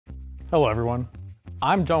Hello everyone,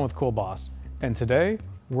 I'm John with Cool Boss, and today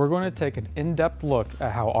we're going to take an in-depth look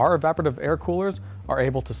at how our evaporative air coolers are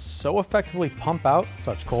able to so effectively pump out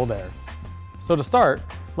such cold air. So to start,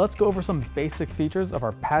 let's go over some basic features of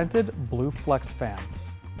our patented Blue Flex fan.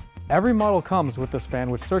 Every model comes with this fan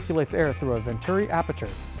which circulates air through a venturi aperture,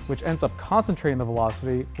 which ends up concentrating the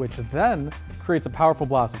velocity, which then creates a powerful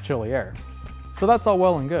blast of chilly air. So that's all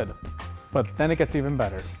well and good, but then it gets even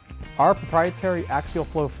better. Our proprietary axial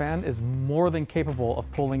flow fan is more than capable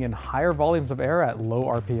of pulling in higher volumes of air at low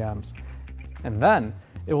RPMs. And then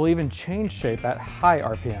it will even change shape at high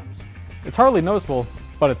RPMs. It's hardly noticeable,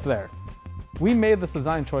 but it's there. We made this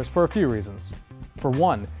design choice for a few reasons. For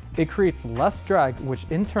one, it creates less drag, which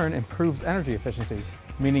in turn improves energy efficiency,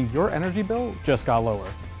 meaning your energy bill just got lower.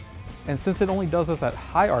 And since it only does this at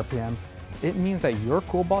high RPMs, it means that your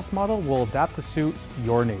Cool Boss model will adapt to suit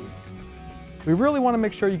your needs. We really want to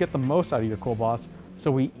make sure you get the most out of your Cool Boss,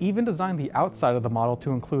 so we even designed the outside of the model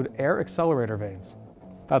to include air accelerator vanes.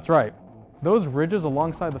 That's right, those ridges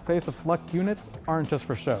alongside the face of select units aren't just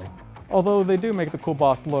for show, although they do make the Cool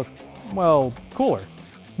Boss look, well, cooler.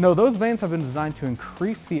 No, those vanes have been designed to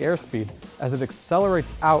increase the airspeed as it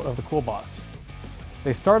accelerates out of the Cool Boss.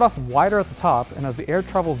 They start off wider at the top, and as the air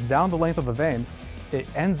travels down the length of the vane, it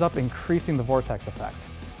ends up increasing the vortex effect,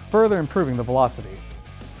 further improving the velocity.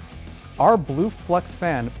 Our Blue Flex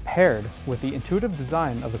fan, paired with the intuitive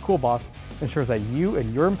design of the Cool Boss, ensures that you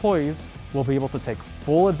and your employees will be able to take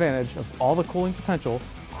full advantage of all the cooling potential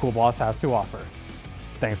Cool Boss has to offer.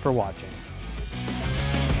 Thanks for watching.